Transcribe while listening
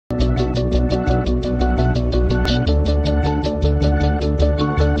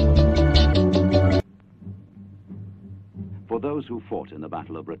those who fought in the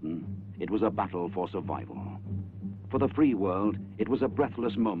Battle of Britain, it was a battle for survival. For the free world, it was a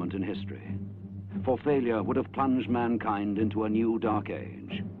breathless moment in history. For failure would have plunged mankind into a new dark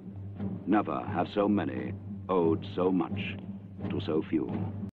age. Never have so many owed so much to so few.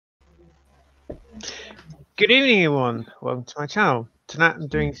 Good evening, everyone. Welcome to my channel. Tonight I'm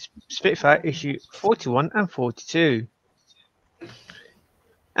doing Spitfire issue 41 and 42.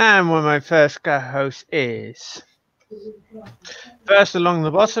 And one of my first co-hosts is... First along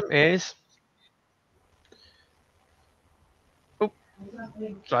the bottom is... Oh,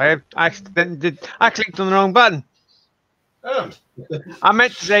 sorry, I clicked on the wrong button. Oh. I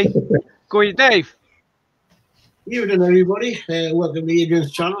meant to say, go with Dave. Evening, everybody. Welcome to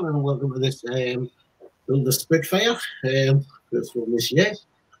Adrian's channel and welcome to this Build the Spitfire. First one this year.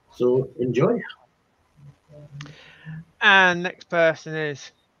 So enjoy. And next person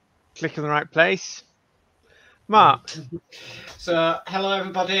is click in the right place. Mark. So hello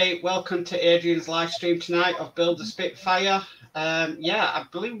everybody, welcome to Adrian's live stream tonight of Build the Spitfire. Yeah, I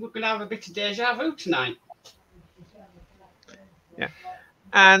believe we're going to have a bit of deja vu tonight. Yeah,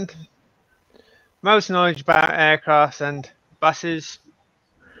 and most knowledge about aircraft and buses,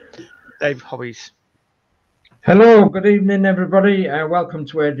 Dave Hobbies. Hello, good evening everybody. Welcome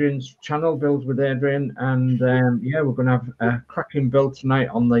to Adrian's channel, Build with Adrian, and yeah, we're going to have a cracking build tonight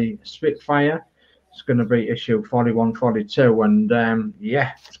on the Spitfire. It's going to be issue 41, 42, and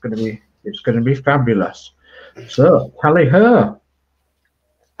yeah, it's going to be fabulous. So, tally her.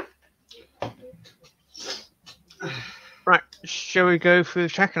 Right, shall we go through the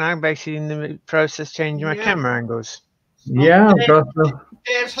track? And I'm basically in the process changing my camera angles. Yeah,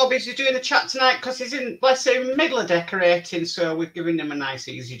 Dave's Hobbies is doing the chat tonight because he's in, let's say, middle of decorating, so we're giving him a nice,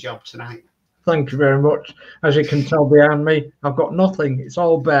 easy job tonight. Thank you very much. As you can tell behind me, I've got nothing. It's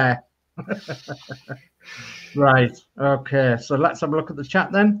all bare. Right, okay, so let's have a look at the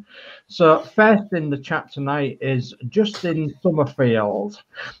chat then. So first in the chat tonight is Justin Summerfield.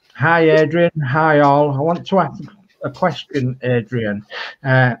 Hi Adrian, hi all. I want to ask a question, Adrian.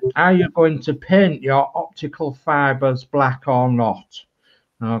 Are you going to paint your optical fibers black or not?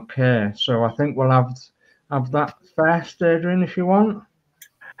 Okay, so I think we'll have that first, Adrian, if you want.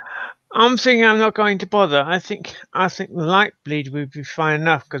 I'm thinking I'm not going to bother. I think the light bleed would be fine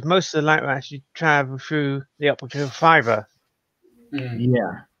enough because most of the light will actually travel through the optical fiber.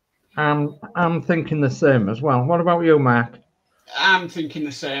 Yeah, I'm thinking the same as well. What about you, Mark? I'm thinking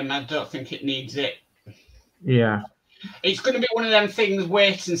the same. I don't think it needs it. Yeah. It's going to be one of them things,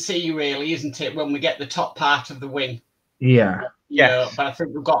 wait and see, really, isn't it, when we get the top part of the wing? Yeah. Yeah. But I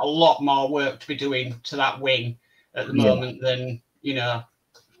think we've got a lot more work to be doing to that wing at the moment than, you know,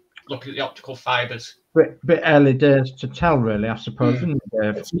 looking at the optical fibers. Bit early days to tell, really, I suppose, isn't it,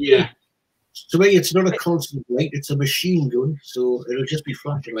 Dave? Yeah. To me, it's not a constant light, it's a machine gun, so it'll just be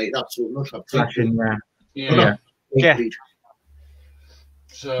flashing like that, so not have flashing, yeah.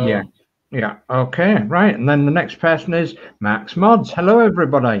 So yeah, okay, right. And then the next person is Max Mods. Hello,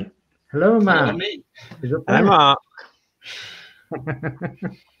 everybody. Hello, Mark. Hello, Mark.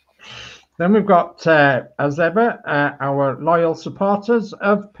 Then we've got, as ever, our loyal supporters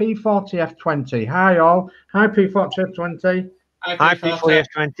of P40F20. Hi, all. Hi, P40F20. Hi,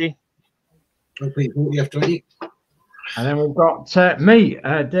 P40F20. Hi, P40F20. And then we've got me,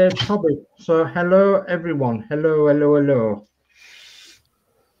 Dave Hobby. So, hello, everyone. Hello, hello, hello.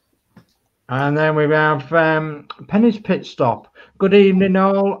 And then we have Penny's Pit Stop. Good evening,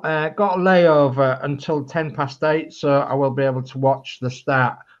 all. Got a layover until 8:10, so I will be able to watch the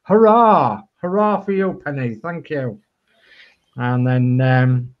start. Hurrah! Hurrah for you, Penny. Thank you. And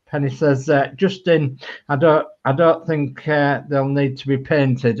then Penny says, Justin, I don't think they'll need to be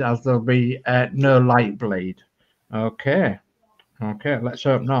painted as there'll be no light bleed. Okay. Okay, let's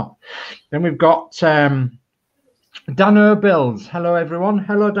hope not. Then we've got Dano Bills. Hello, everyone.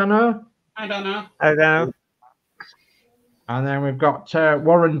 Hello, Dano. I don't know. I don't know. And then we've got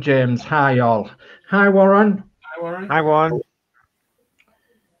Warren James. Hi, all. Hi, Warren. Hi, Warren. Hi, Warren.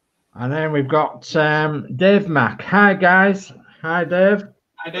 And then we've got Dave Mack. Hi, guys. Hi, Dave.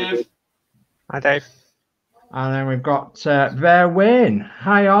 Hi, Dave. Hi, Dave. And then we've got Ver Wayne.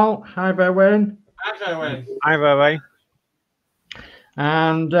 Hi, all. Hi, Ver Wayne. Hi, Ver Wayne. Hi, Ver Wayne.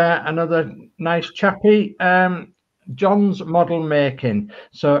 And another nice chappy, John's Model Making.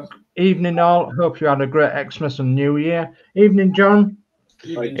 So, evening, all. Hope you had a great Xmas and New Year. Evening, John.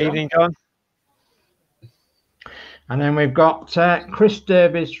 Evening, John. And then we've got Chris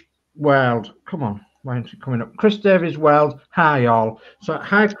Davies World. Come on, why isn't it coming up? Chris Davies World. Hi, all. So,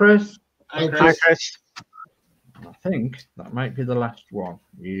 hi, Chris. Hi, Chris. Hi, Chris. I think that might be the last one.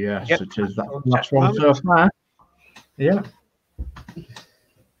 Yes, Yep. it is. That's the last one so far. Yeah.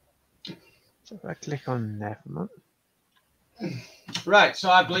 So if I click on there for a moment. Right, so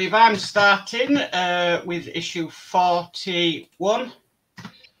I believe I'm starting with issue 41.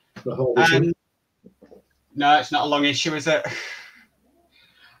 The whole issue. And no, it's not a long issue, is it?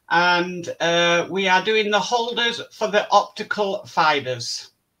 And we are doing the holders for the optical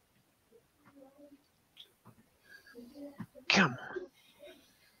fibers. Come on.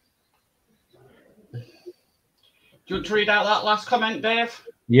 Do you want to read out that last comment, Dave?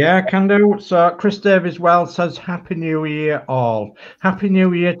 Yeah, can do. So Chris Davis Wells says, Happy New Year all. Happy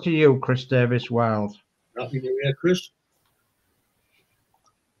New Year to you, Chris Davis Wells. Happy New Year, Chris.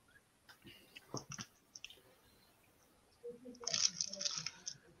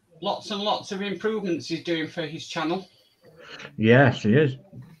 Lots and lots of improvements he's doing for his channel. Yes, he is.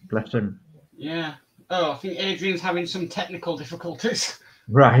 Bless him. Yeah. Oh, I think Adrian's having some technical difficulties.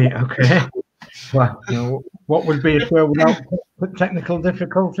 Right, okay. Well, what would be a show without technical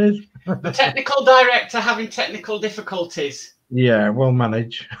difficulties? The technical director having technical difficulties. Yeah, we'll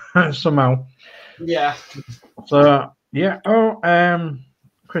manage somehow. Yeah. So, yeah. Oh,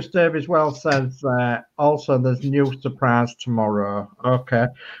 Chris Davis Wells says also there's new surprise tomorrow. Okay.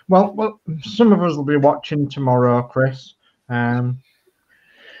 Well, some of us will be watching tomorrow, Chris.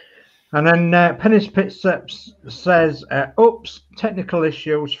 And then Penny's Pit says, oops, technical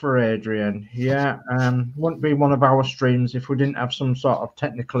issues for Adrian. Yeah, wouldn't be one of our streams if we didn't have some sort of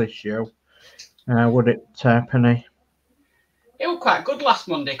technical issue, would it, Penny? It was quite good last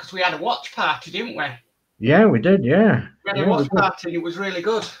Monday because we had a watch party, didn't we? Yeah, we did, yeah. We had a watch party and it was really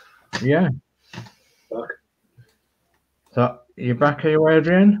good. Yeah. So, you back, are you,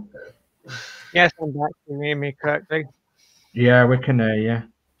 Adrian? Yes, I'm back. Can you hear me correctly? Yeah, we can hear you.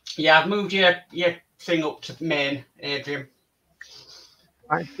 Yeah, I've moved your thing up to main, Adrian.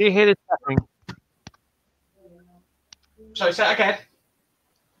 Right, do you hear the tapping? Sorry, say that again.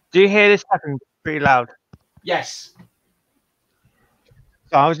 Do you hear this tapping pretty loud? Yes.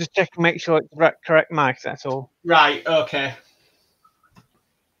 So I was just checking, make sure it's the correct mic, that's all. Right, okay.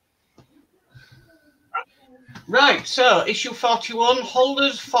 Right, so issue 41,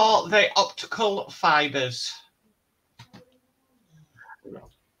 holders for the optical fibers.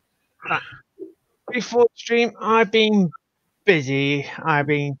 Before the stream, I've been busy. I've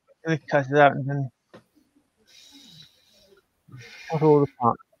been going to cut it out and then cut all the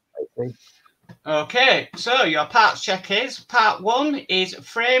parts, basically. Okay, so your parts check is, part 1 is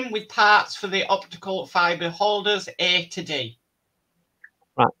frame with parts for the optical fiber holders A to D.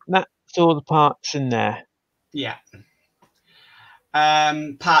 Right, that's all the parts in there. Yeah.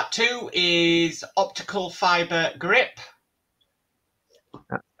 Part 2 is optical fiber grip.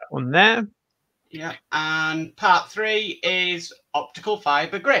 That's that one there. Yeah, and part 3 is optical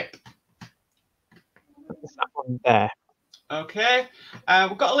fiber grip. That's that one there. Okay,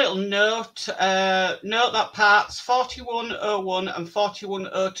 we've got a little note. Note that parts 4101 and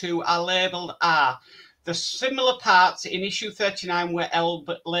 4102 are labelled R. The similar parts in issue 39 were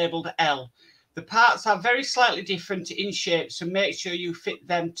labelled L. The parts are very slightly different in shape, so make sure you fit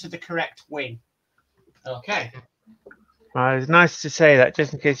them to the correct wing. Okay. Right, it's nice to say that,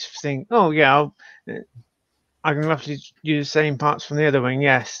 just in case you think, oh yeah, I can roughly use the same parts from the other wing.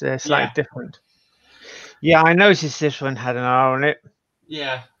 Yes, they're slightly different. Yeah, I noticed this one had an R on it.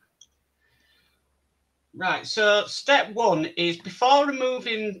 Yeah. Right, so step 1 is before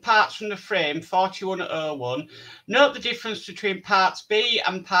removing parts from the frame 4101, note the difference between parts B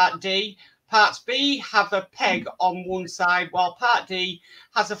and part D. Parts B have a peg on one side while part D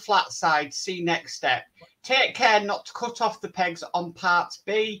has a flat side. See next step. Take care not to cut off the pegs on parts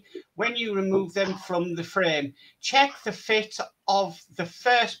B when you remove them from the frame. Check the fit of the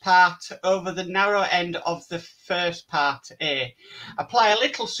first part over the narrow end of the first part A. Apply a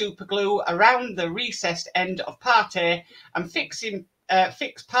little super glue around the recessed end of part A and fix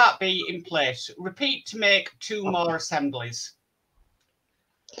part B in place. Repeat to make 2 more assemblies.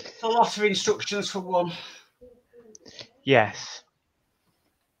 A lot of instructions for one. Yes.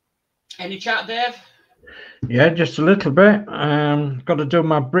 Any chat, Dave? Yeah, just a little bit. Got to do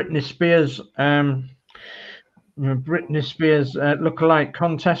my Britney Spears lookalike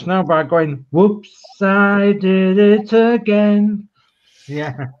contest now by going, whoops, I did it again.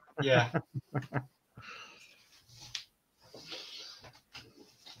 Yeah. Yeah.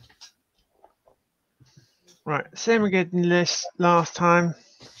 Right, same again this last time.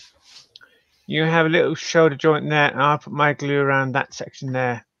 You have a little shoulder joint there, and I'll put my glue around that section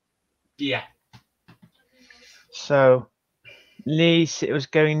there. Yeah. So, at least it was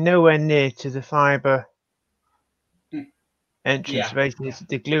going nowhere near to the fibre entrance. Yeah. Basically,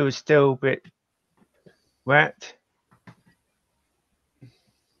 the glue was still a bit wet.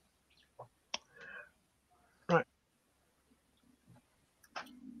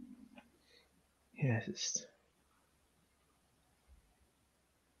 Yes.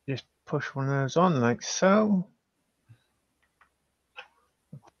 Just push one of those on like so.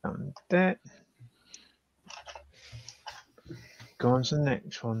 And that. Go on to the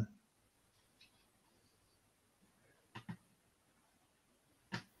next one.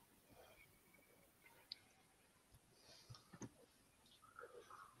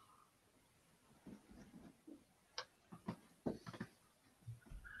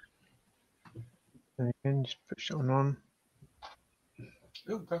 And again, just push it on.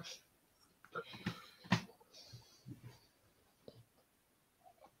 Oh gosh.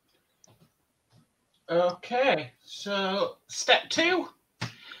 Okay, so step 2.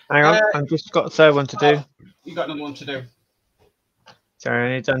 Hang on, I've just got a third one to do. You got another one to do. Sorry, I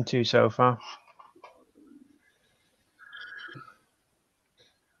only done 2 so far.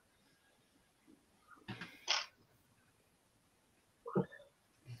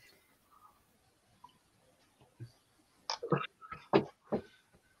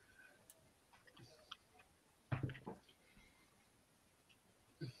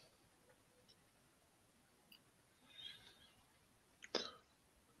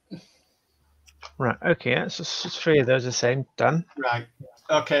 Right, okay, that's just 3 of those the same. Done. Right.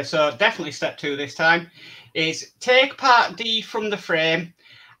 Okay, so definitely step 2 this time is take part D from the frame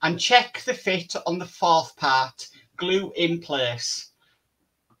and check the fit on the 4th part. Glue in place.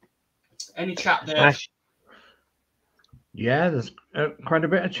 Any chat there? Ash. Yeah, there's quite a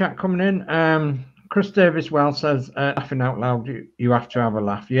bit of chat coming in. Chris Davis well says, laughing out loud, you have to have a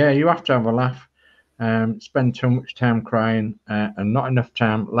laugh. Yeah, you have to have a laugh. Spend too much time crying and not enough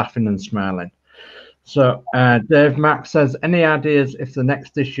time laughing and smiling. So Dave Mack says, any ideas if the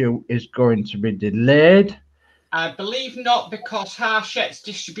next issue is going to be delayed? I believe not, because Harchette's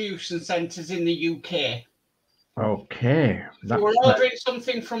distribution centres in the UK. Okay. If you were ordering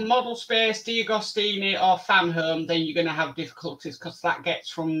something from Model Space, D'Agostini or Fan Home, then you're going to have difficulties because that gets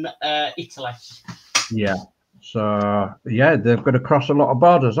from Italy. Yeah. So, yeah, they've got to cross a lot of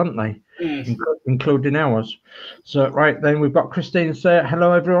borders, haven't they? Including ours. So, right, then we've got Christine say,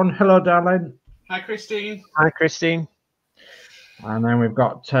 hello, everyone. Hello, darling. Hi, Christine. Hi, Christine. And then we've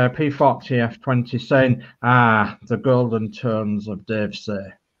got P40F20 saying, the golden tones of Dave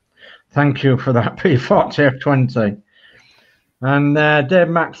say. Thank you for that, P40F20. And Dave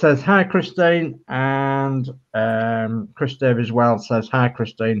Mack says, hi, Christine. And Chris Davies well says, hi,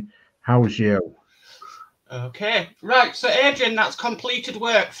 Christine. How's you? Okay, right. So, Adrian, that's completed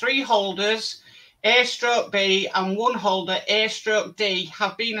work. 3 holders, A/B, and 1 holder, A/D,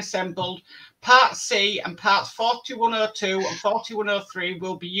 have been assembled. Part C and parts 4102 and 4103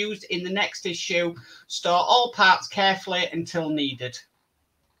 will be used in the next issue. Store all parts carefully until needed.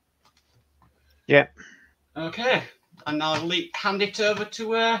 Yeah. Okay, and now I'll hand it over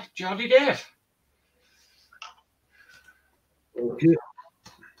to Geordie Dave. Okay.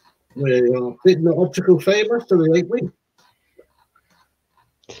 We are fitting the optical fibres to the right wing.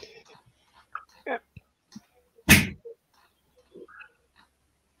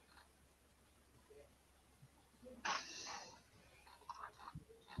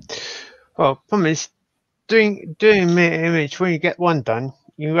 Well, problem is, doing mirror image, when you get one done,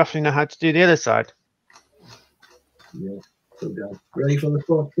 you roughly know how to do the other side. Yeah. So, ready for the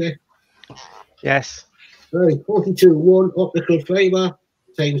first check? Yes. Right, 42.1 optical fibre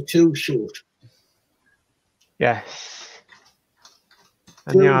times 2 short. Yes.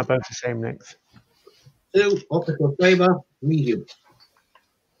 And they are both the same length. 2 optical fibre medium.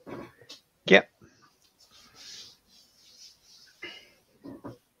 Yep.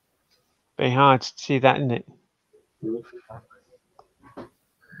 Very hard to see that, isn't it?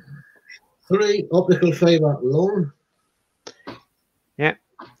 3 optical fibre long. Yep.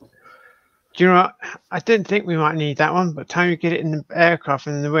 Do you know what? I didn't think we might need that one, but time you get it in the aircraft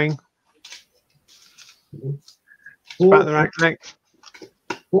and in the wing, it's about the right length.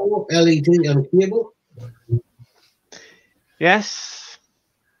 4 LED and cable. Yes.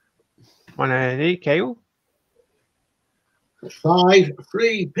 1 LED cable. 5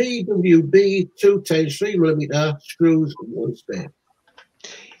 3 PWB 2 times 3mm screws and 1 spare.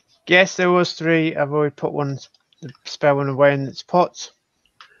 Yes, there was 3. I've already put the spare one away in its pots.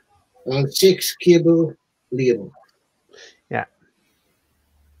 And 6 cable label. Yeah.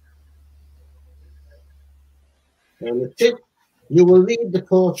 And the tip, you will need the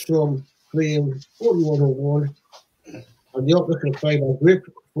ports from frame 4101 and the optical fibre grip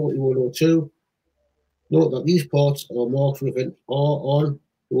 4102. Note that these ports are marked with an R on.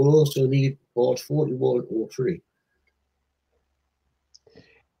 You will also need port 4103.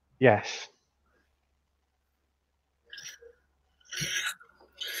 Yes.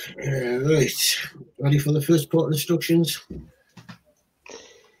 Right. Ready for the first part instructions?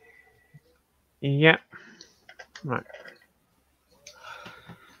 Yeah. Right.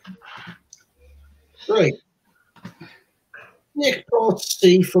 Right. Next part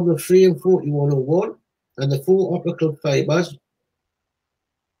C from the 3 and 4101 and the 4 optical fibres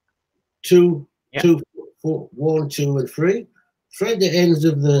 2, Yep. 2, 4, 1, 2 and 3. Thread the ends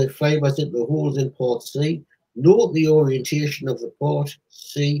of the fibres into the holes in part C. Note the orientation of the part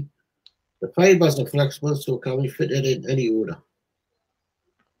C. The fibres are flexible, so can be fitted in any order.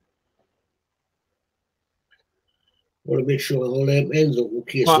 Want to make sure all them ends are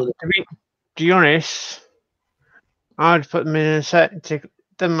okay. Well, So to be honest, I'd put them in a certain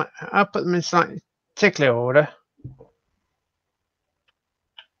I'll put them in slightly tickler order.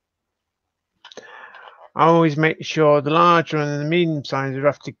 I always make sure the larger and the medium size are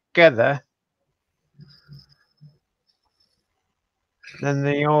rough together. Then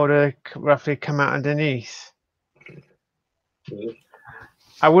the order roughly come out underneath.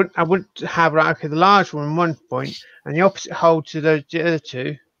 I would have like the large one one point and the opposite hole to the other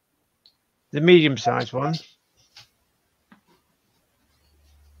two, the medium sized one.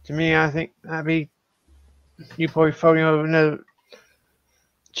 To me, I think that'd be you probably folding over another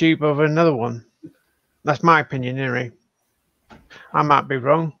tube of another one. That's my opinion, anyway. I might be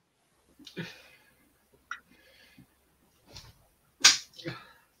wrong.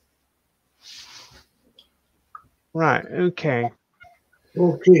 Right, okay.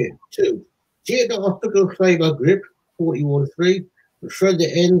 Okay, 2. Take the optical fibre grip, 41.3, and thread the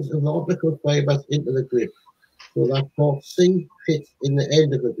ends of the optical fibres into the grip. So that part C fits in the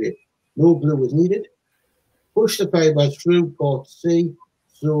end of the grip. No glue is needed. Push the fibres through part C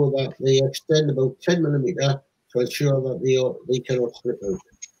so that they extend about 10 millimeter to ensure that they cannot slip out.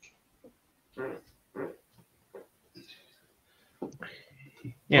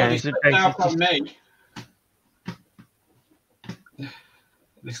 Yeah, Well, it's they slipped out on me.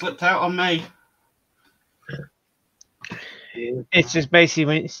 They slipped out on me. It's just basically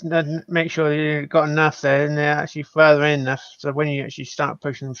when it's make sure you've got enough there and they're actually further in enough so when you actually start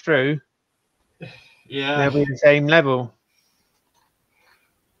pushing them through, Yeah, they'll be the same level.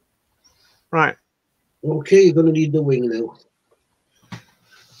 Right. Okay, you're going to need the wing now.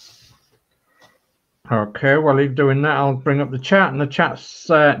 Okay, while he's doing that, I'll bring up the chat. And the chat's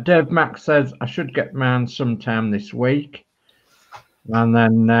Dave Max says I should get mine sometime this week. And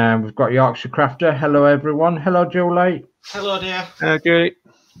then we've got Yorkshire Crafter. Hello, everyone. Hello, Julie. hello dear. Hello, Julie.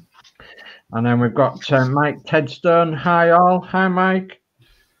 And then we've got Mike Tedstone. Hi, all. Hi, Mike.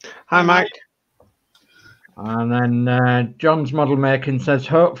 Hi, Mike. And then John's Model Making says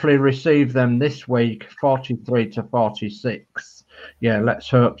hopefully receive them this week, 43 to 46. Yeah, let's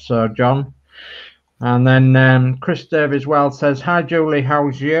hope so, John. And then Chris Davies well says, hi, Julie,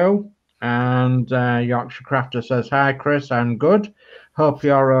 how's you? And Yorkshire Crafter says, hi, Chris, I'm good. Hope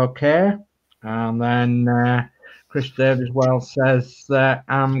you're okay. And then Chris Davies well says,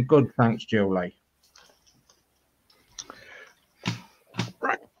 I'm good, thanks, Julie.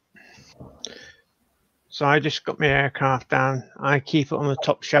 Right. So I just got my aircraft down. I keep it on the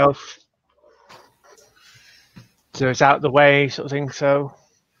top shelf. So it's out of the way, sort of thing. So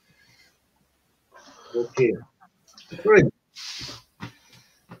Okay. 3.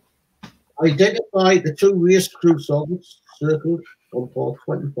 Identify the 2 rear screw sockets circled on part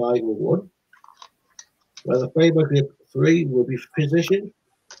 2501, where the fibre grip 3 will be positioned.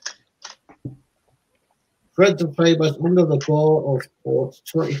 Thread the fibres under the bar of port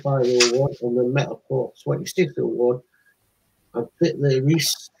 2501 and the metal port 2601 and fit the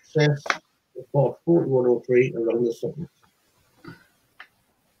recess of port 4103 around the socket.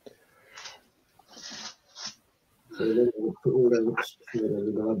 So then we'll put all them together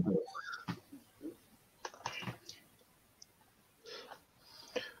in the lamp.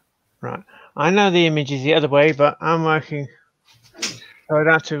 right, I know the image is the other way, but I'm working. So I'd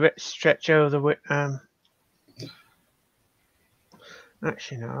have to stretch over the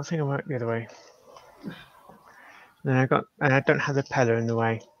Actually, no, I think I work the other way. Then I don't have the peller in the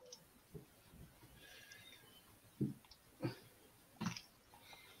way.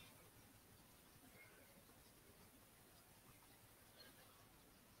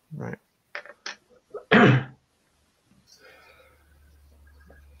 Right.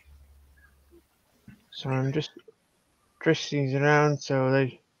 So I'm just twisting these around so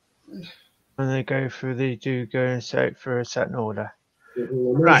when they go through, they do go and set for a certain order.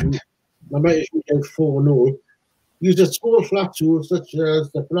 Right. I might go 4-0. Use a small flat tool such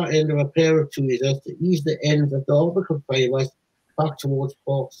as the flat end of a pair of tweezers to ease the ends of the orbital fibres back towards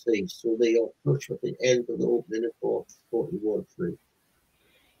port C so they are flush with the end of the opening of port 41.3.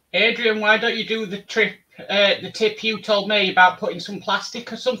 Adrian, why don't you do the tip you told me about putting some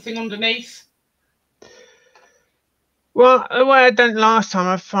plastic or something underneath? Well, the way I done it last time,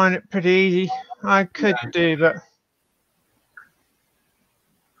 I find it pretty easy. I could do, but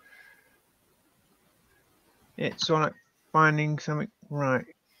it's all like finding something right.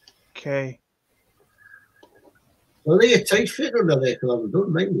 Okay. Well, they a tight fit under there because I haven't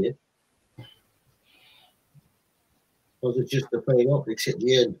done mine yet. Or is it just the fine optics at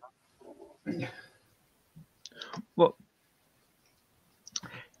the end? Well,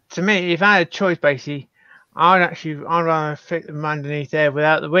 to me, if I had a choice, basically, I'd rather fit them underneath there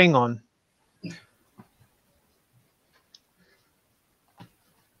without the wing on.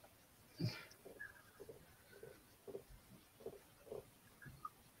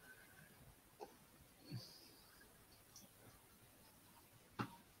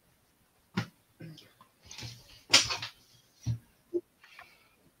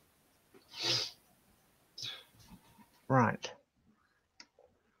 Right.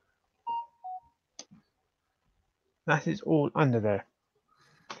 That is all under there.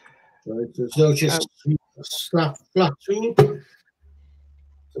 Right, so just flat tool to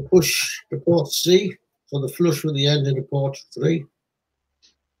push the port C, so the flush with the end of the port 3.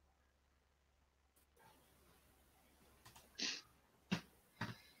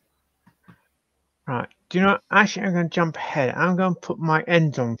 Right. Do you know what? Actually, I'm going to jump ahead. I'm going to put my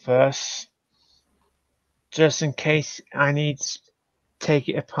ends on first, just in case I need to take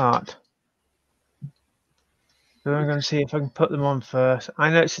it apart. So I'm going to see if I can put them on first. I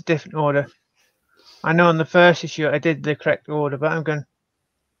know it's a different order. I know on the first issue I did the correct order, but I'm going.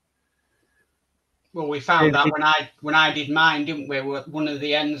 Well, we found that when I did mine, didn't we? One of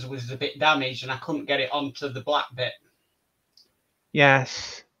the ends was a bit damaged, and I couldn't get it onto the black bit.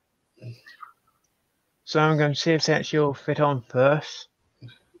 Yes. So I'm going to see if they actually all fit on first.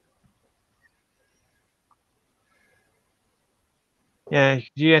 Yeah,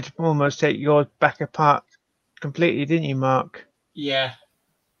 you had to almost take yours back apart completely, didn't you, Mark? Yeah.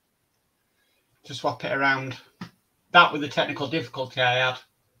 To swap it around. That was the technical difficulty I had.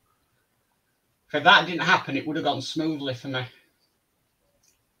 If that didn't happen, it would have gone smoothly for me.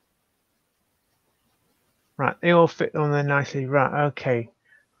 Right, they all fit on there nicely. Right, okay.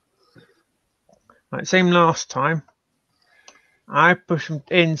 Right, same last time. I pushed them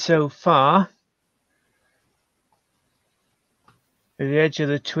in so far to the edge of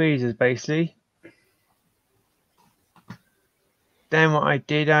the tweezers, basically. Then what I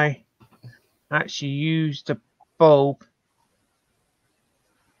did, I actually used the bulb,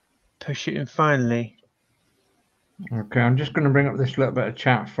 push it in finally. Okay, I'm just going to bring up this little bit of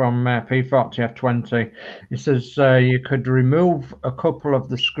chat from P40F20. It says you could remove a couple of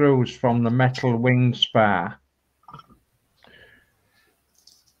the screws from the metal wing spar.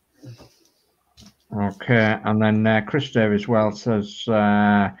 Okay, and then Chris Davis well says,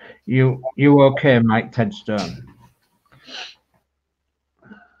 you okay, Mike Tedstone?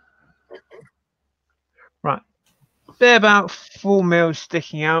 Right, they're about 4 mils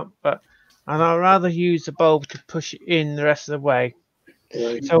sticking out, but I'd rather use the bulb to push it in the rest of the way.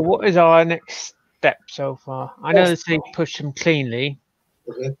 Right. So what is our next step so far? I know they say push them cleanly.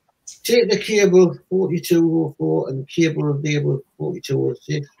 Okay. Take the cable 4204 and the cable of label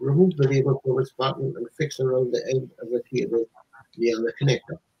 4206, remove the label from its button and fix around the end of the cable via the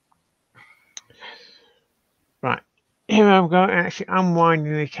connector. Right, here I'm going actually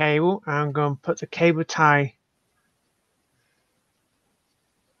unwinding the cable. I'm going to put the cable tie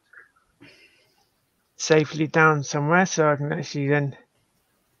safely down somewhere so I can actually then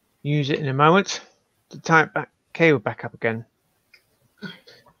use it in a moment to tie it back, cable back up again.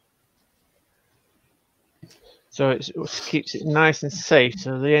 So it keeps it nice and safe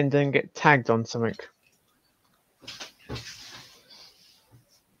so the end doesn't get tagged on something.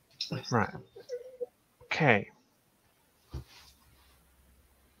 Right. Okay.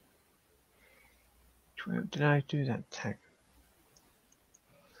 Where did I do that tag?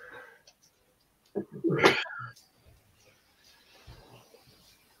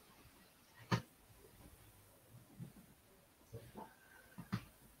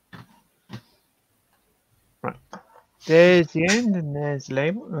 Right. There's the end and there's the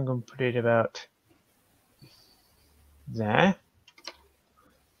label. I'm going to put it about there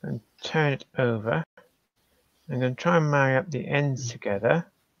and turn it over. I'm going to try and marry up the ends together.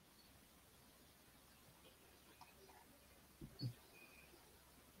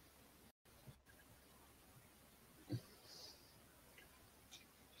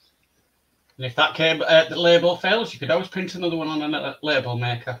 And if that cable, the label fails, you could always print another one on a label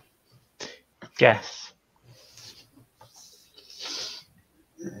maker. Yes.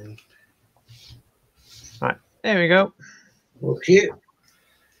 Right, there we go. Okay.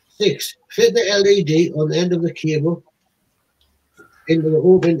 6. Fit the LED on the end of the cable into the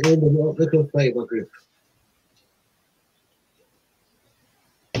open end of the optical fiber grip.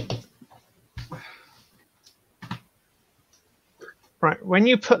 Right, when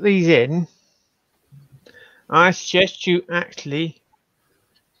you put these in, I suggest you actually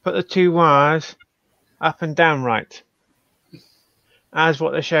put the 2 wires up and down right, as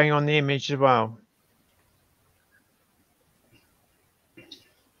what they're showing on the image as well.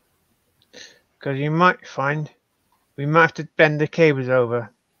 Because you might find we might have to bend the cables over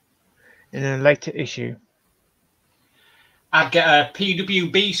in a later issue. I'd get a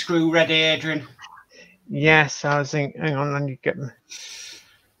PWB screw ready, Adrian. Yes, I was thinking, hang on, I need to get them.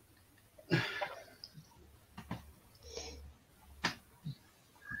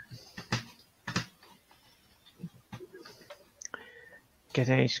 Get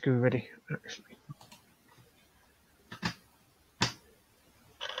a screw ready, actually.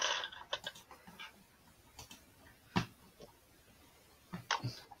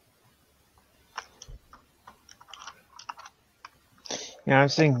 Yeah, I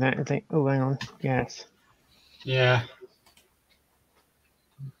was thinking that. I think, oh, hang on. Yes. Yeah.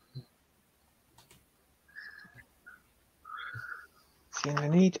 See what I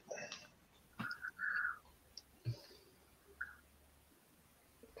need.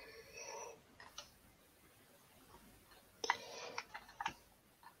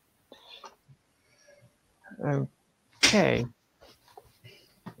 Okay.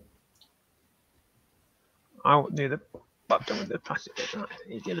 I'll do the bottom with the plastic bit. Right,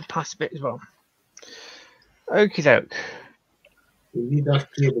 you do the plastic bit as well. Okie doke. You need that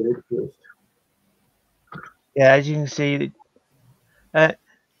cable in first. Yeah, as you can see, the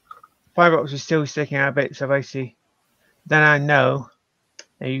fibre optic is still sticking out a bit, so basically, then I know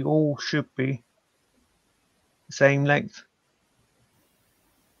they all should be the same length.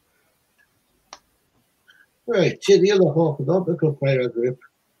 Right, take the other half of the optical fiber grip,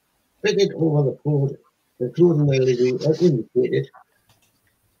 fit it over the cord, including the LED as indicated.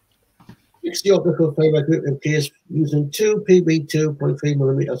 Fix the optical fiber grip in place using 2 PB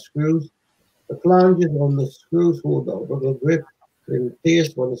 2.3mm screws. The flanges on the screws hold the optical grip in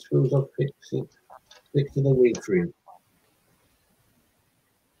place when the screws are fixed to the wing frame.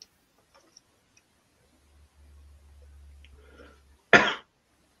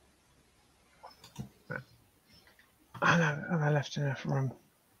 Have I left enough room?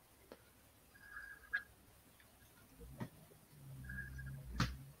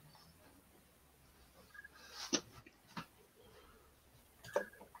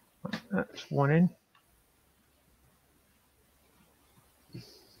 That's one in.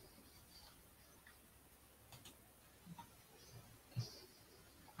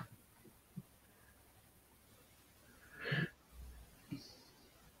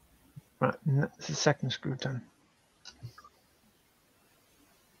 Right, and that's the second screw done.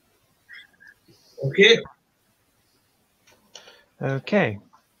 Okay, Okay.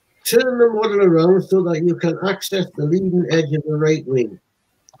 turn the model around so that you can access the leading edge of the right wing.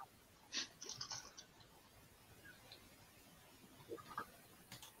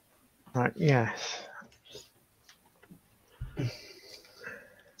 Right, yes.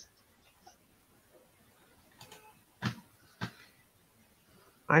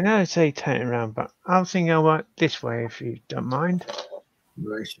 I know I say turn it around, but I'm thinking I'll work this way if you don't mind.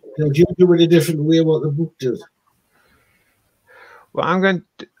 Right. So you do it a different way what the book does. Well, I'm going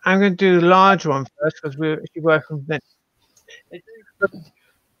to do the large one first because we're actually working with it.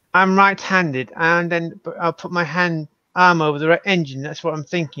 I'm right-handed, and then I'll put my arm over the right engine. That's what I'm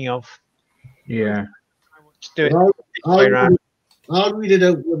thinking of. Yeah. Just do it this way around. I'll read it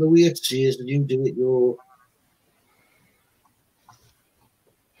out with the way it says, and you do it your.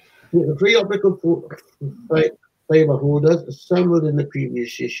 With the three optical fiber holders assembled in the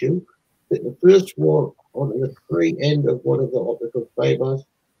previous issue, fit the first one onto the free end of one of the optical fibers,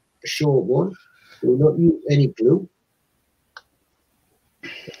 a short one. Do not use any glue. The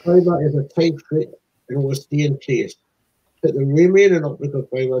fiber is a tight fit and will stay in place. Fit the remaining optical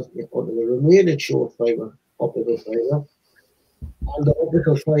fibers onto the remaining short fiber optical fiber. And the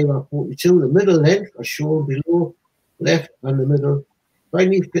optical fiber 42, the middle length are shown below, left and the middle.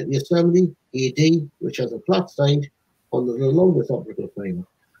 Finally, fit the assembly AD, which has a flat side, onto the longest optical fiber.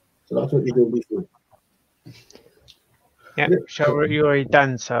 So that's what you do before. Yeah, so you already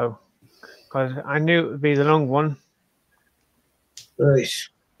done so, because I knew it would be the long one. Right.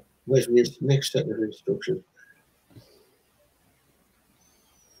 Where's the next set of instructions?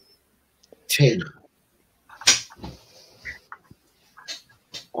 10.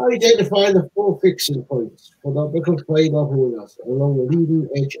 Identify the 4 fixing points for the optical fibre holders along the leading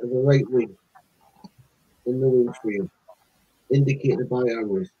edge of the right wing in the wing frame, indicated by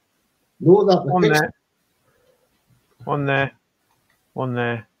arrows. Know that the One fixing there, one there, one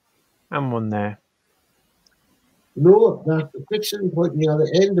there, and one there. Note that the fixing point near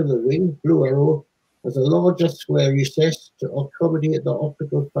the end of the wing, blue arrow, has a larger square recess to accommodate the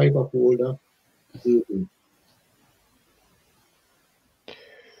optical fibre holder.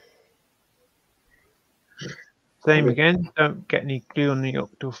 Same again, don't get any glue on the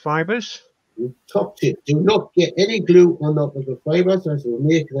optical fibres. Top tip, do not get any glue on the optical fibres as will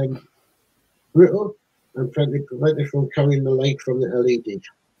make them brittle and prevent it from carrying the light from the LED.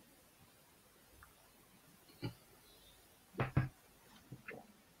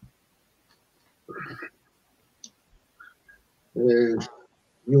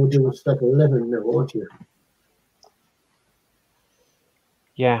 You're doing step 11 now, aren't you?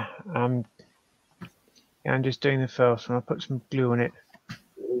 Yeah, I'm just doing the first one. I'll put some glue on it.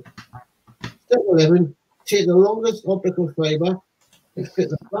 Step 11, take the longest optical fibre and fit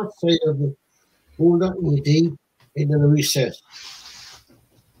the flat side of the holder ED into the recess.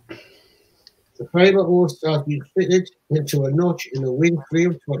 The fibre host has been fitted into a notch in the wing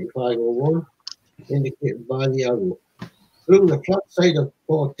frame 2501, indicated by the arrow. Glue the flat side of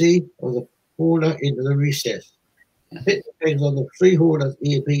port D of the holder into the recess. Fit the pegs on the 3 holders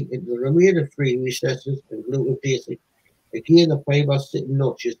AB into the remaining 3 recesses and glue in place. Again, the fibre sitting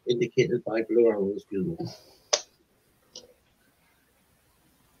notches indicated by blue arrows.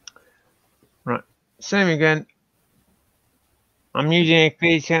 Right, same again. I'm using a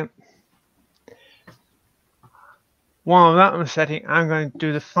clear temp. While that one's setting, I'm going to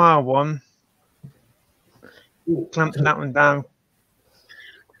do the far one. Clamp that one down.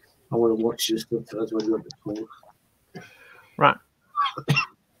 I want to watch this stuff as well. Right,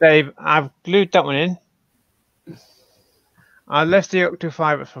 Dave, I've glued that one in. I left the octave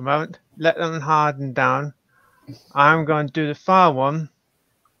fibre for a moment, let them harden down. I'm going to do the far one,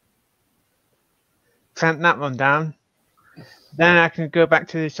 clamp that one down. Then I can go back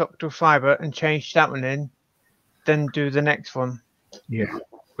to this octave fibre and change that one in, then do the next one. Yeah,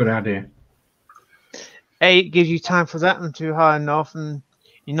 good idea. It gives you time for that one to harden off and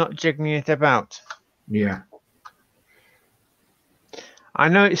you're not jiggling it about. Yeah. I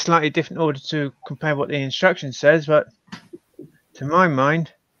know it's slightly different order to compare what the instruction says, but to my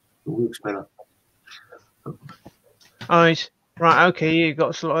mind, it works better. Oh, right, okay, you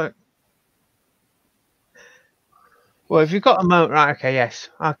got sort of. Well, if you've got a moment, right, okay, yes,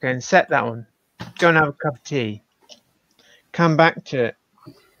 okay, and set that one. Go and have a cup of tea. Come back to it.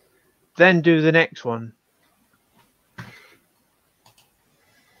 Then do the next one.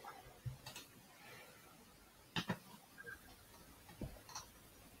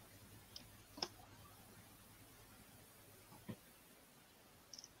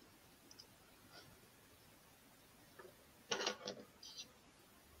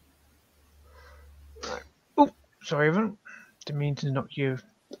 Right. Oh, sorry, Evan. Didn't mean to knock you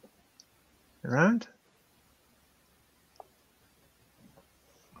around.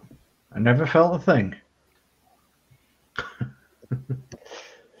 I never felt a thing.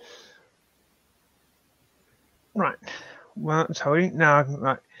 Right. Well, that's holding. Now,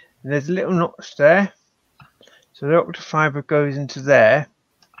 right. There's a little notch there. So the octave fibre goes into there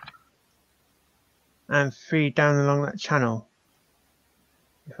and feed down along that channel.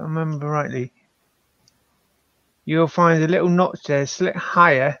 If I remember rightly, you'll find a little notch there, slit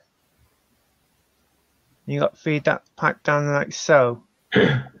higher. You got to feed that pipe down like so.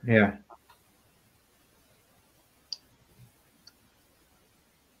 Yeah.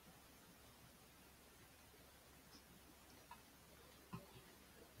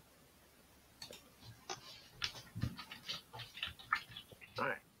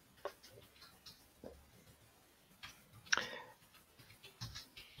 Right.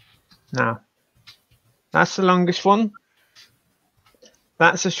 Now, that's the longest one.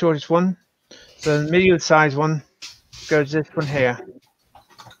 That's the shortest one. So the medium size one goes this one here.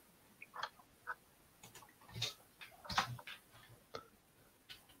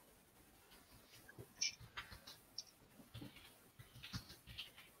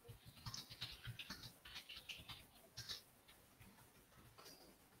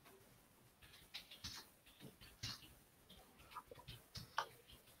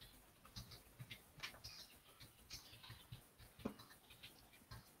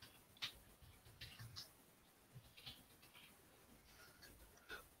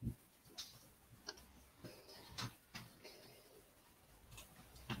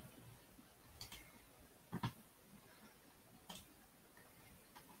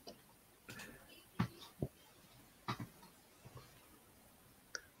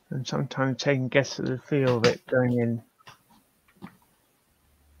 and sometimes taking guess at the feel of it going in.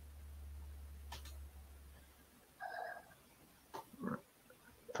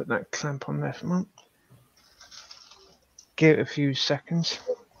 Put that clamp on there for a moment. Give it a few seconds.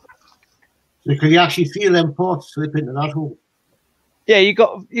 So can you actually feel them parts slip into that hole? Yeah, you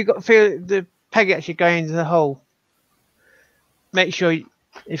got to feel the peg actually going into the hole. Make sure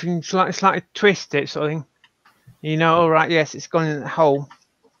if you can slightly twist it, sort of thing. You know, all right, yes, it's gone in the hole.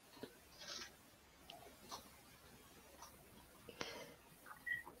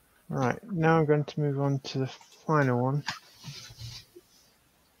 Right, now I'm going to move on to the final one.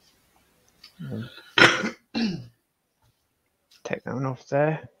 Take that one off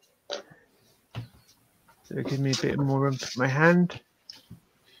there. So it gives me a bit more room to put my hand.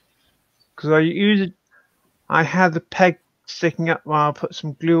 Because I have the peg sticking up while I put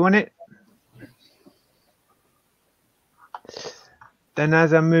some glue on it. Then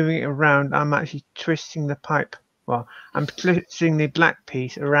as I'm moving it around, I'm actually twisting the pipe. Well, I'm twisting the black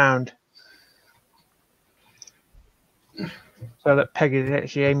piece around. So that peg is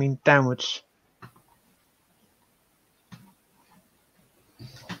actually aiming downwards.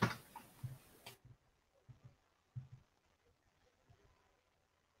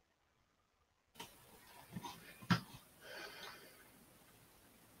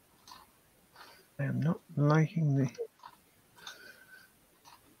 I am not liking the...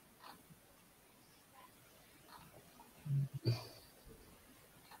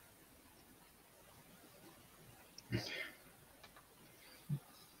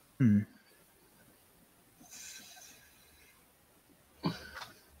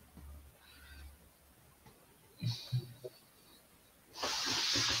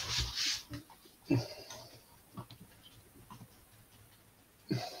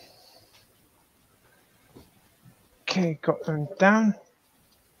 Okay, got them down.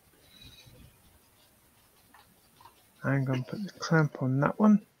 I'm going to put the clamp on that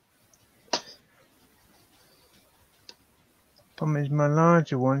one. Problem is my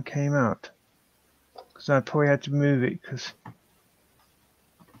larger one came out. Because I probably had to move it because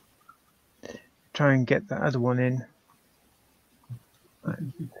try and get the other one in. Right.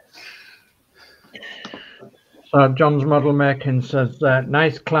 So John's model making says,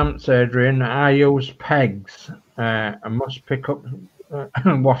 nice clamps, Adrian. I use pegs. I must pick up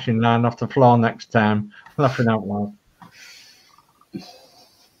washing line off the floor next time. Laughing out loud.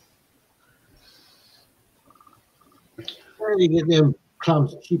 Where do you get them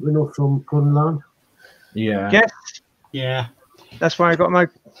clamps cheap enough from Punland? Yeah. Yes. Yeah. That's why I got my...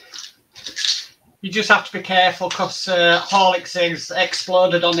 You just have to be careful because Horlicks has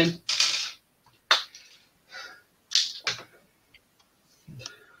exploded on him.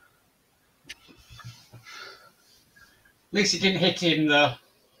 At least it didn't hit him, though.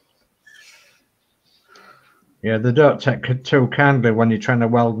 Yeah, they don't take it too kindly when you're trying to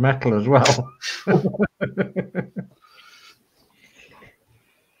weld metal as well.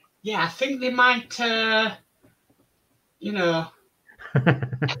 Yeah, I think they might, you know,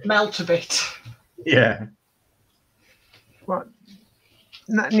 melt a bit. Yeah. Well,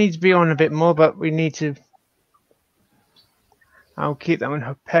 that needs to be on a bit more, but we need to... I'll keep that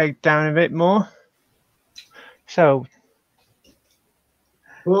one pegged down a bit more. So,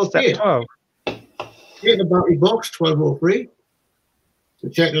 Okay. step 12. Take the battery box 1203 to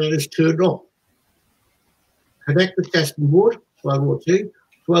check that it's turned off. Connect the testing board 1202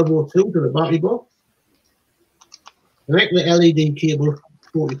 to the battery box. Connect the LED cable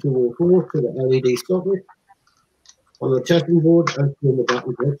 4204 to the LED socket on the testing board and turn the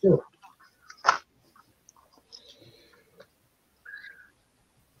battery box off.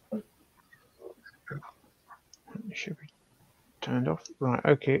 It should be turned off. Right,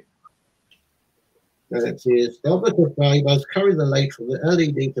 okay. And it says the operative fibers carry the light from the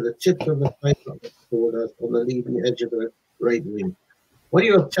LED to the tips of the fiber holders on the leading edge of the right wing. When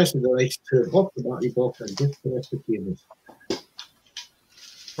you have tested the lights, turn off the battery box and disconnect the cables.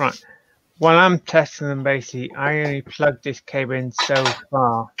 Right. While I'm testing them, basically, I only plug this cable in so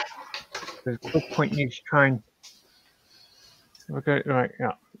far. There's no point in you to try and... We're going right.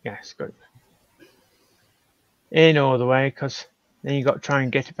 Yeah, yes, good. In all the way, because then you got to try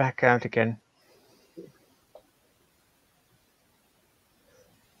and get it back out again.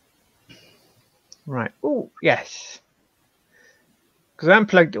 Right. Oh, yes. Because I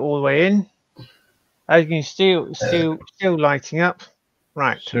unplugged it all the way in. As you can still lighting up.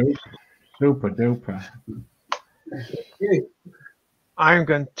 Right. Super duper. Okay. I'm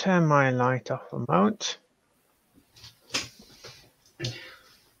going to turn my light off a moment.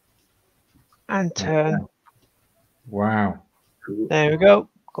 And turn. Wow. There we go.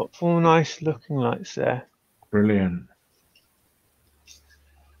 Got 4 nice looking lights there. Brilliant.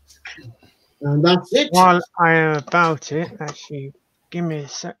 And that's it. While I am about it, actually, give me a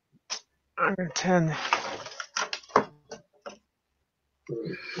sec. I'm going to turn.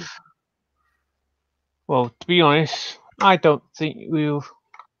 Well, to be honest, I don't think we'll.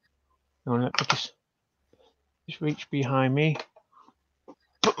 No, let me just reach behind me.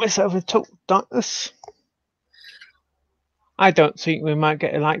 Put myself in total darkness. I don't think we might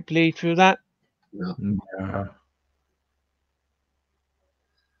get a light bleed through that. No.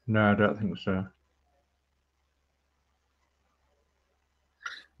 No, I don't think so.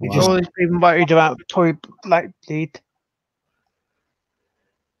 You've always been worried about toy light bleed.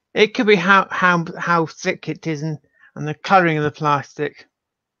 It could be how thick it is and the colouring of the plastic.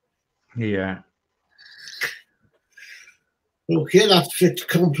 Yeah. Okay, that's it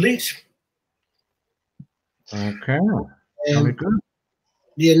complete. Okay. Very good.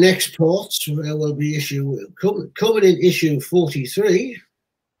 The next ports will be coming in issue 43.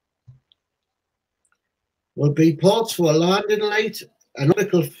 Will be ports for a landing light, an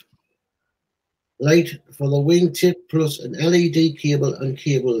optical light for the wingtip, plus an LED cable and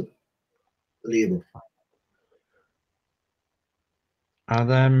cable label. Are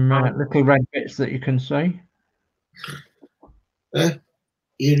them little red bits that you can see?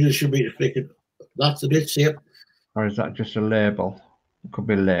 Either should be flickered. That's the bits here. Or is that just a label? It could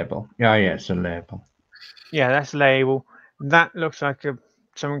be a label. Yeah, it's a label. Yeah, that's a label. That looks like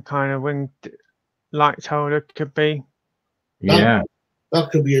some kind of winged light holder. Could be. Yeah.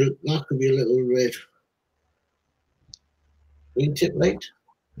 That could be a little red wingtip light.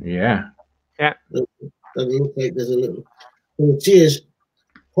 Yeah. Yeah. That looks like there's a little. So it says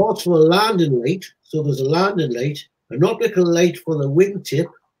ports for a landing light. So there's a landing light, an optical light for the wingtip,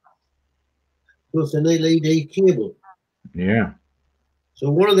 plus an LED cable. Yeah. So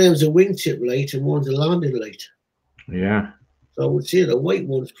one of them is a wingtip light and one's a landing light. Yeah. So I would say the white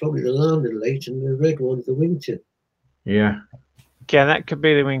one's probably the landing light and the red one's the wingtip. Yeah. Yeah, that could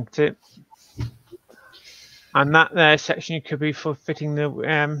be the wingtip. And that there section could be for fitting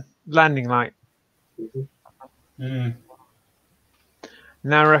the landing light. Mm.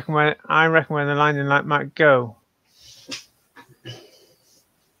 Now I reckon where the landing light might go.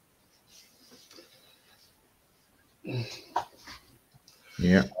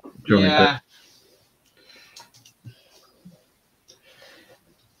 Yeah. Yeah.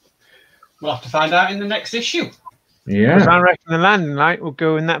 We'll have to find out in the next issue. Yeah. Because I reckon the landing light will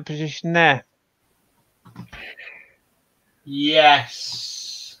go in that position there.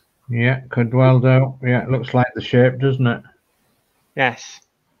 Yes. Yeah, could well do. Yeah, it looks like the shape, doesn't it? Yes.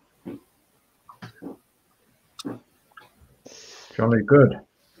 Jolly good.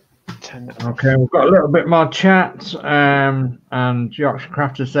 Okay, we've got a little bit more chat. And Yorkshire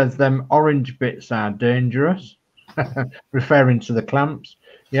Crafter says them orange bits are dangerous, referring to the clamps.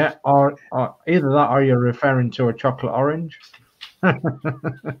 Yeah, or either that or you're referring to a chocolate orange.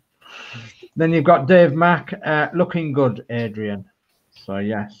 Then you've got Dave Mack, looking good, Adrian. So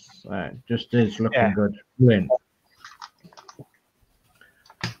yes, just is looking good. Win.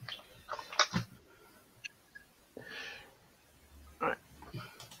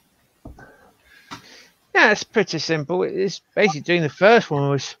 Yeah, it's pretty simple. It's basically doing the first one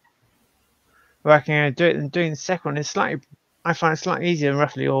was working out do it and doing the second one is slightly. I find it slightly easier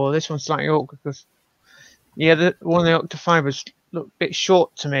roughly, or this one's slightly awkward because the one of the octafibers looked a bit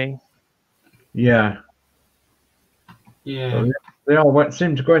short to me. Yeah. Yeah. So they all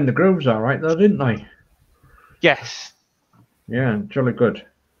seemed to go in the grooves all right though, didn't they? Yes. Yeah, jolly good.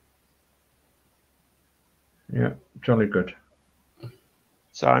 Yeah, jolly good.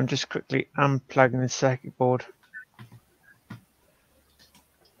 So I'm just quickly unplugging the circuit board.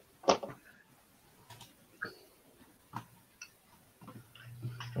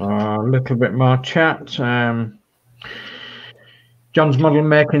 A little bit more chat. John's Model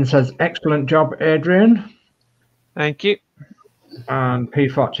Making says, excellent job, Adrian. Thank you. And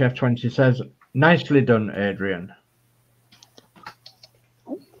P40F20 says, nicely done, Adrian.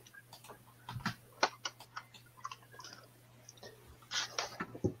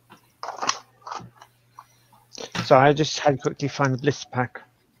 So I just had to quickly find the blister pack.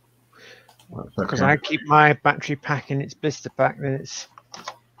 Because I keep my battery pack in its blister pack, then it's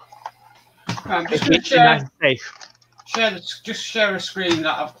I'm just going to nice and safe. share a screen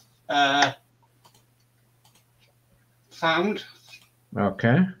that I've found.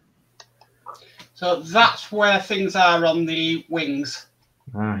 Okay. So that's where things are on the wings.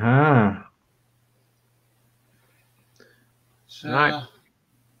 Uh-huh. So right.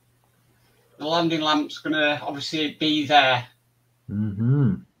 the landing lamp's going to obviously be there.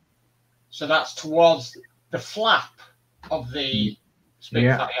 Mm-hmm. So that's towards the flap of the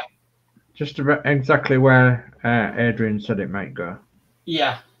Spitfire. Yeah. Just about exactly where Adrian said it might go.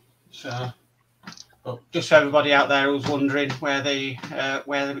 Yeah. So, but just for everybody out there who's wondering where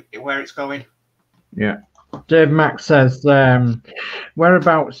it's going. Yeah. Dave Mack says,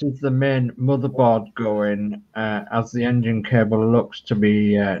 whereabouts is the main motherboard going as the engine cable looks to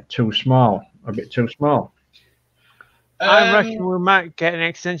be too small, a bit too small? I reckon we might get an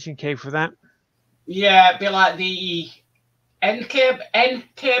extension cable for that. Yeah, it'd be like the N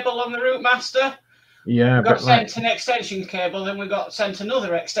cable on the Rootmaster. Yeah. We got sent an extension cable, then we got sent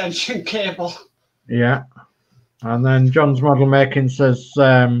another extension cable. Yeah. And then John's Model Making says,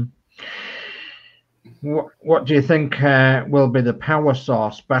 what do you think will be the power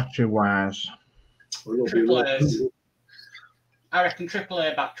source battery-wise? Triple A's. I reckon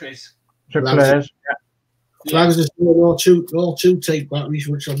AAA batteries. Triple A's? Yeah. As long as there's all two tape batteries,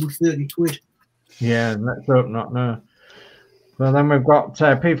 which are worth 30 quid. Yeah, let's hope not, no. Well, then we've got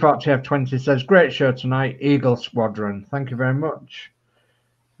P40F20 says, great show tonight, Eagle Squadron. Thank you very much.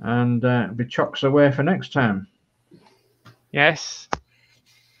 And be chocks away for next time. Yes.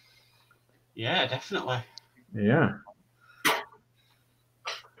 Yeah, definitely. Yeah.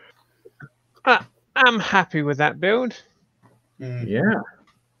 I'm happy with that build. Yeah.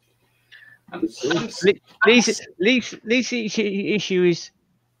 Least issue is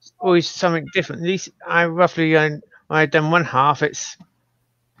always something different. At least I roughly I've done one half. It's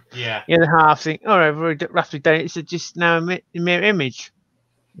the other half. Think I've already roughly done it. It's just now a mirror image.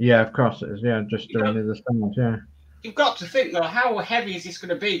 Yeah, of course it is. Yeah, just doing the same. Yeah. You've got to think though, how heavy is this going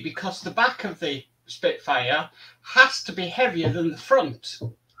to be? Because the back of the Spitfire has to be heavier than the front.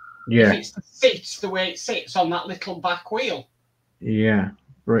 Yeah. If it's the seat, the way it sits on that little back wheel. Yeah,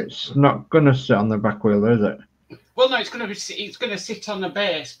 but it's not going to sit on the back wheel, is it? Well, no, it's going to sit on the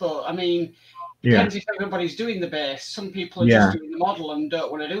base, but I mean, depends if everybody's doing the base. Some people are just doing the model and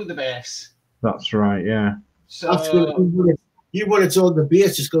don't want to do the base. That's right. Yeah. So you want it on the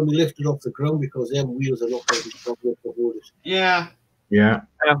base, it's going to be lifted off the ground because them wheels are not going to be properly to hold it. Yeah. Yeah.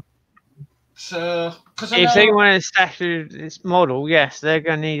 So, because if they want to stack this model, yes, they're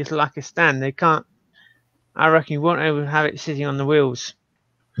going to need it like a stand. They can't. I reckon you won't able to have it sitting on the wheels.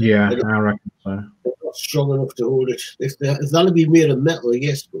 Yeah, I reckon so. They're not strong enough to hold it. If that'll be made of metal,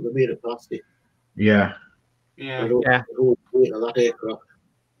 yes, but they're made of plastic. Yeah. Yeah. They don't hold the weight of that aircraft.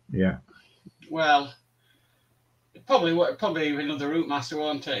 Yeah. Well, probably another Rootmaster,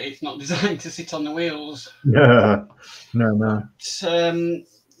 won't it? It's not designed to sit on the wheels. No. But,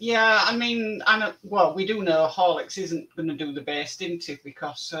 yeah, I mean, we do know Horlicks isn't going to do the base, didn't he?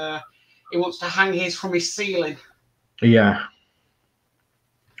 Because he wants to hang his from his ceiling. Yeah.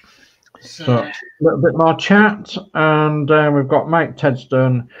 So a little bit more chat, and we've got Mike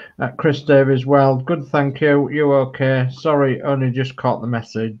Tedstone, Chris Davies. Well, good, thank you. You okay? Sorry, only just caught the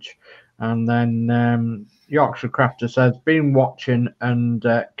message. And then Yorkshire Crafter says, been watching and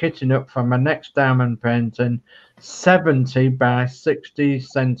kitting up for my next diamond painting, 70 by 60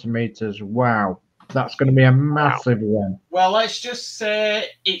 centimeters. Wow, that's going to be a massive one. Well, let's just say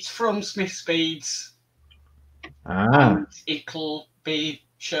it's from Smith Speeds. And it'll be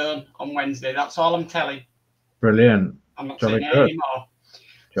shown on Wednesday. That's all I'm telling. Brilliant. I'm not Jolly saying good. anymore.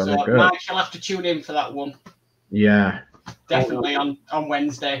 Jolly so good. Mike, you'll have to tune in for that one. Yeah. Definitely on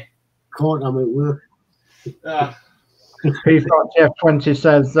Wednesday. Can't have it work. P40F20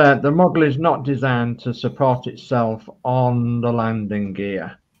 says that the model is not designed to support itself on the landing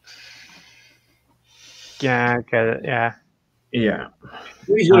gear. Yeah, I get it. Yeah. Yeah.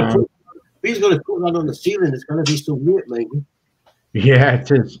 He's going to put that on the ceiling. It's going to be some weight, mate. Yeah, it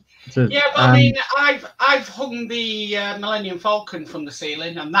is. Yeah, but I mean, I've hung the Millennium Falcon from the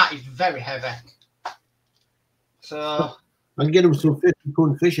ceiling, and that is very heavy. So I'll get him some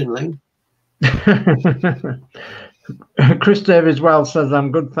 50-ton fishing line. Chris Davies well says,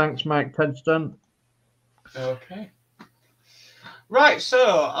 I'm good, thanks, Mike Tedstone. Okay. Right,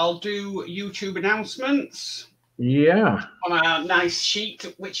 so I'll do YouTube announcements. Yeah. On a nice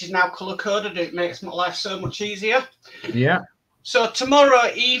sheet, which is now colour-coded. It makes my life so much easier. Yeah. So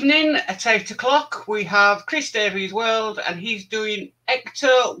tomorrow evening at 8 o'clock, we have Chris Davies World, and he's doing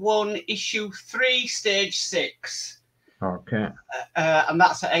Ecto 1 Issue 3, Stage 6. Okay. And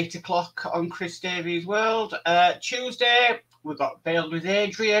that's at 8 o'clock on Chris Davies World. Tuesday, we've got Veiled with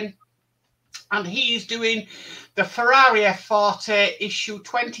Adrian, and he's doing the Ferrari F40 Issue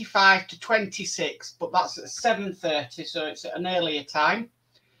 25 to 26, but that's at 7:30, so it's at an earlier time.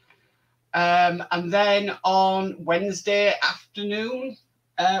 And then on Wednesday afternoon,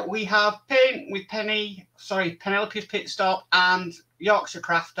 We have Paint with Penelope's Pit Stop and Yorkshire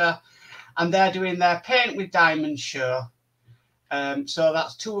Crafter, and they're doing their Paint with Diamond show. So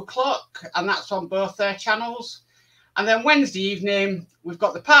that's 2 o'clock, and that's on both their channels. And then Wednesday evening, we've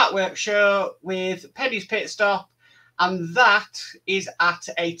got the Partwork show with Penny's Pit Stop, and that is at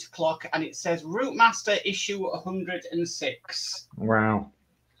 8 o'clock, and it says Route Master issue 106. Wow.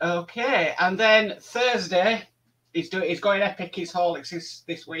 Okay, and then Thursday, he's going epic. His Horlicks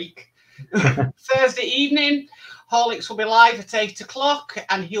this week. Thursday evening, Horlicks will be live at 8 o'clock,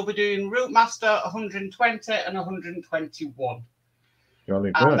 and he'll be doing Route Master 120 and 121.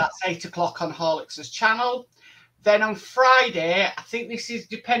 Jolly good. And that's 8 o'clock on Horlicks' channel. Then on Friday, I think this is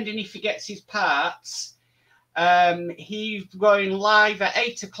depending if he gets his parts. He's going live at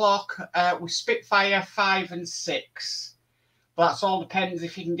 8 o'clock with Spitfire 5 and 6. But that's all depends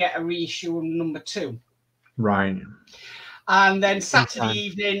if he can get a reissue of number 2. Right. And then Saturday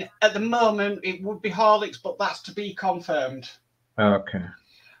evening, at the moment, it would be Horlicks, but that's to be confirmed. Okay.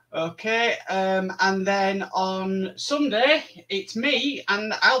 Okay, and then on Sunday, it's me,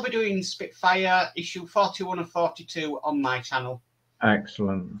 and I'll be doing Spitfire issue 41 and 42 on my channel.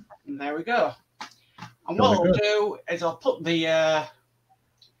 Excellent. And there we go. And what I'll do is I'll put the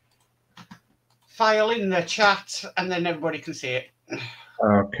file in the chat, and then everybody can see it.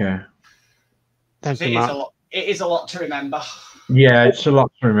 Okay. Thank you, Mark. It is a lot to remember. Yeah, it's a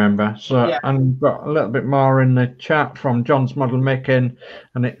lot to remember. So, Yeah. and we've got a little bit more in the chat from John's Model Making,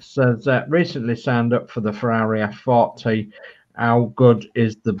 and it says recently signed up for the Ferrari F40. How good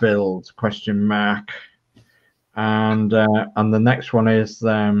is the build? Question mark. And the next one is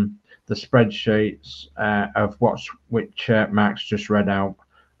the spreadsheets of which Mark's just read out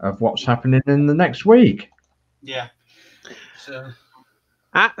of what's happening in the next week. Yeah. So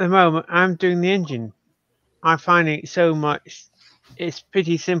At the moment, I'm doing the engine. I'm finding it so much. It's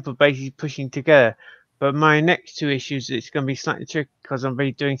pretty simple, basically pushing together. But my next 2 issues, it's going to be slightly tricky because I'm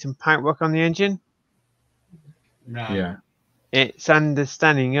really doing some pipe work on the engine. right. Yeah. It's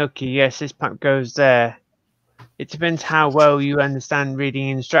understanding, okay, yes, this pipe goes there. It depends how well you understand reading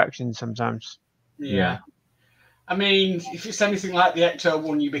instructions sometimes. Yeah. I mean, if it's anything like the Ecto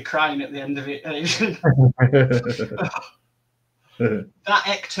one, you'd be crying at the end of it. That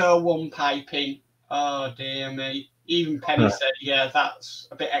Ecto one piping, oh dear me. Even Penny said, yeah, that's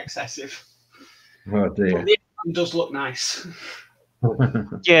a bit excessive. Oh dear. But the one does look nice.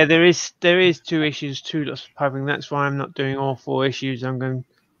 Yeah, there is 2 issues, 2 lots of piping. That's why I'm not doing all 4 issues. I'm going to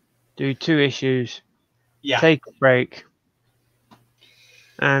do 2 issues, Yeah. take a break,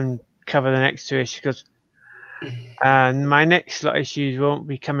 and cover the next 2 issues. Because my next lot of issues won't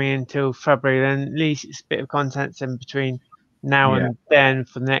be coming until February. Then at least it's a bit of content in between now and then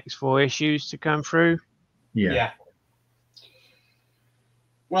for the next 4 issues to come through. Yeah.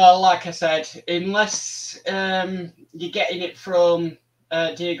 Well, like I said, unless you're getting it from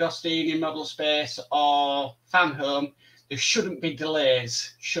Diagostini, Model Space, or Fan Home, there shouldn't be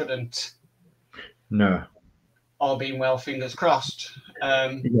delays. Shouldn't. No. All being well, fingers crossed.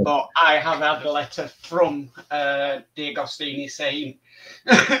 But I have had a letter from Diagostini saying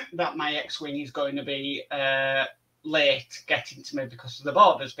that my X-Wing is going to be late getting to me because the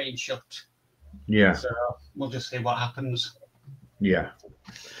border's being shut. Yeah. So we'll just see what happens. Yeah.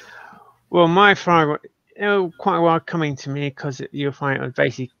 Well, my Ferrari, quite a while coming to me because you'll find it was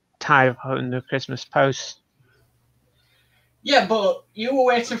basically tired of putting the Christmas post. Yeah, but you were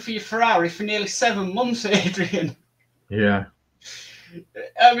waiting for your Ferrari for nearly 7 months, Adrian. Yeah.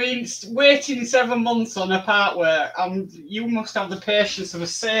 I mean, waiting 7 months on a part where you must have the patience of a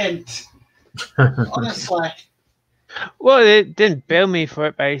saint. Honestly. Well, they didn't bill me for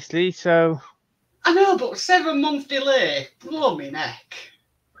it, basically, so... I know, but 7 month delay, blow me neck.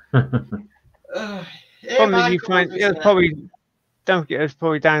 Probably you find it was probably don't forget it was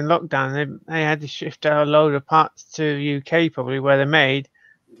probably down lockdown. They had to shift a load of parts to UK probably where they're made,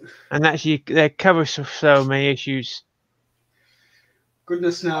 and actually they cover so many issues.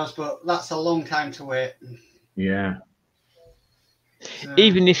 Goodness knows, but that's a long time to wait. Yeah. So,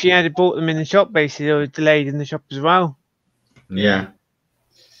 Even if you had bought them in the shop, basically they were delayed in the shop as well. Yeah.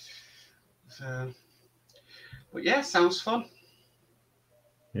 So, but yeah, sounds fun.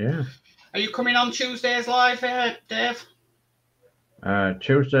 Yeah. Are you coming on Tuesdays live, Dave?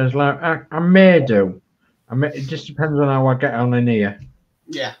 Tuesdays live. I may do. It just depends on how I get on in here.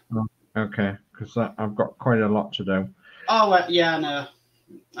 Yeah. Okay, because I've got quite a lot to do. Oh, well, yeah, I know.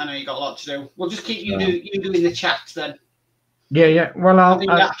 I know you got a lot to do. We'll just keep you doing the chat then. Yeah. Well, I think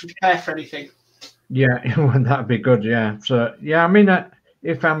you have to prepare for anything. Yeah, well, that'd be good. Yeah. So yeah, I mean,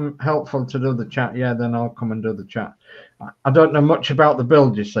 if I'm helpful to do the chat, yeah, then I'll come and do the chat. I don't know much about the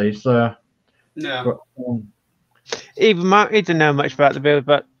build, you see, so. No. But, Even Mark, he didn't know much about the build,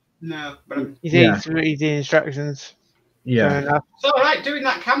 but No, but he's Yeah. read the instructions. Fair yeah. enough. it's all right doing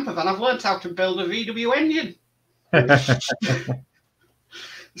that camper van. I've learned how to build a VW engine.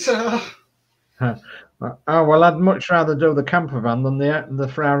 So, Oh well, I'd much rather do the camper van than the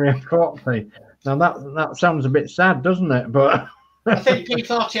Ferrari F40. Now that sounds a bit sad, doesn't it? But I think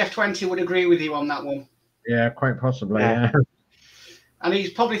P40 F20 would agree with you on that one. yeah, quite possibly. Yeah. Yeah. And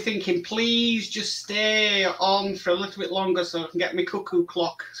he's probably thinking, please just stay on for a little bit longer so I can get my cuckoo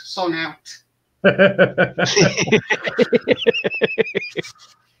clock song out.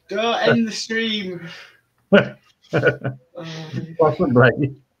 Don't end the stream.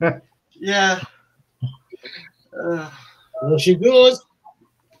 Possibly. Yeah. There she goes.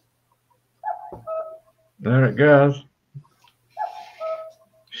 There it goes.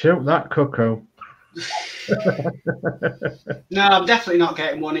 Shoot that cuckoo. No, I'm definitely not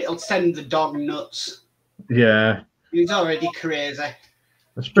getting one. It'll send the dog nuts. Yeah. He's already crazy.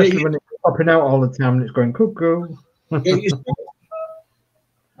 Especially when it's popping out all the time and it's going cuckoo. Get used to it.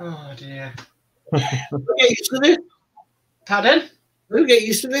 Oh, dear. Get used to it. Pardon? We'll get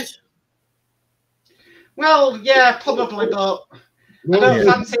used to it. Well, yeah, probably, but I don't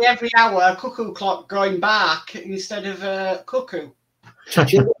fancy every hour a cuckoo clock going back instead of a cuckoo. I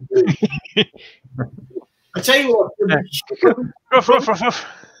tell you what, Ruff, ruff, ruff, ruff.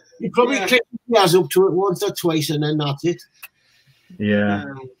 you probably Yeah. click your ears up to it once or twice and then that's it. Yeah.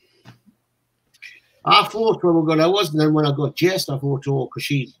 I thought when we got ours, and then when I got Jess, I thought, oh, because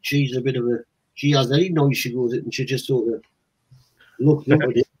she's a bit of a, she has any noise she goes it, and she just sort of looked up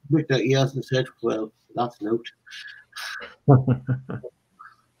at it, looked at ears and said, well, that's out.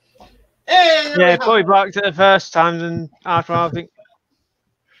 Hey, Yeah, probably barked at the first time, and after I think,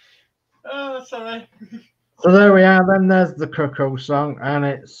 Oh, sorry. So there we are then, there's the cuckoo song, and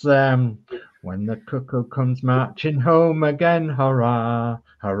it's when the cuckoo comes marching home again, hurrah,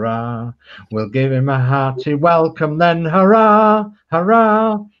 hurrah, we'll give him a hearty welcome then, hurrah,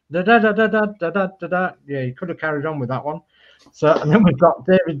 hurrah, da da da da da da da da da. Yeah, you could have carried on with that one. So, and then we've got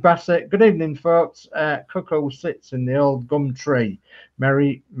David Bassett. Good evening, folks. Cuckoo sits in the old gum tree.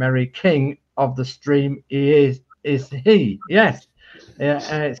 Merry king of the stream he is he. Yes, yeah,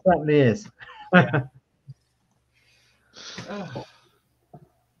 it certainly is. Oh.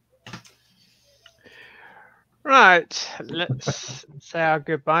 right, let's say our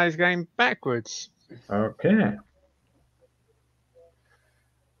goodbyes going backwards. Okay.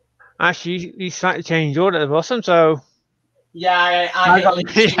 Actually, you slightly changed order at the bottom, so Yeah, I I got-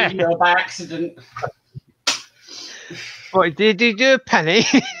 hit the studio by accident. what did you do, a penny?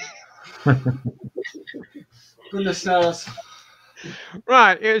 Goodness knows.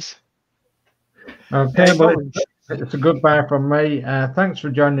 Right, it was. Okay, well, it's a goodbye from me. Thanks for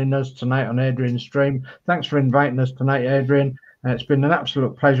joining us tonight on Adrian's stream. Thanks for inviting us tonight, Adrian. It's been an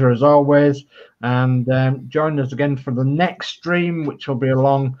absolute pleasure as always. And join us again for the next stream, which will be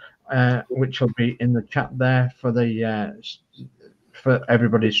which will be in the chat there for the for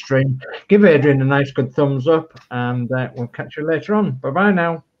everybody's stream. Give Adrian a nice good thumbs up, and we'll catch you later on. Bye bye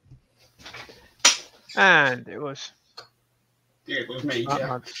now. And it was. Yeah, it was me.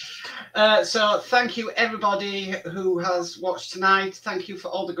 Yeah. So thank you everybody who has watched tonight. Thank you for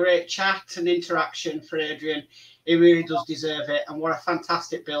all the great chat and interaction for Adrian. He really does deserve it, and what a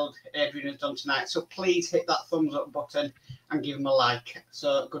fantastic build Adrian has done tonight. So please hit that thumbs up button and give him a like.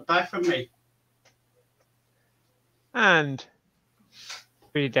 So goodbye from me. And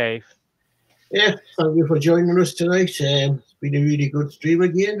for you, Dave. Yeah, thank you for joining us tonight. It's been a really good stream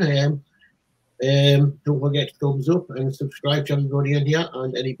again. Don't forget to thumbs up and subscribe to everybody in here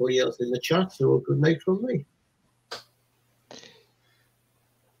and anybody else in the chat. So good night from me.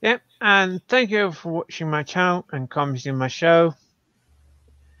 Yep, and thank you for watching my channel and commenting on my show.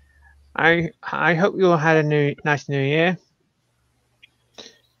 I hope you all had a nice new year.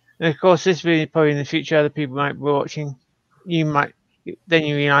 And of course, this video probably in the future other people might be watching. Then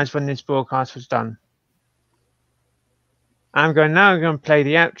you realise when this broadcast was done. I'm going to play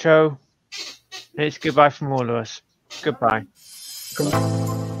the outro. And it's goodbye from all of us. Goodbye. Come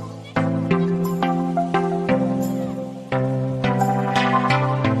on.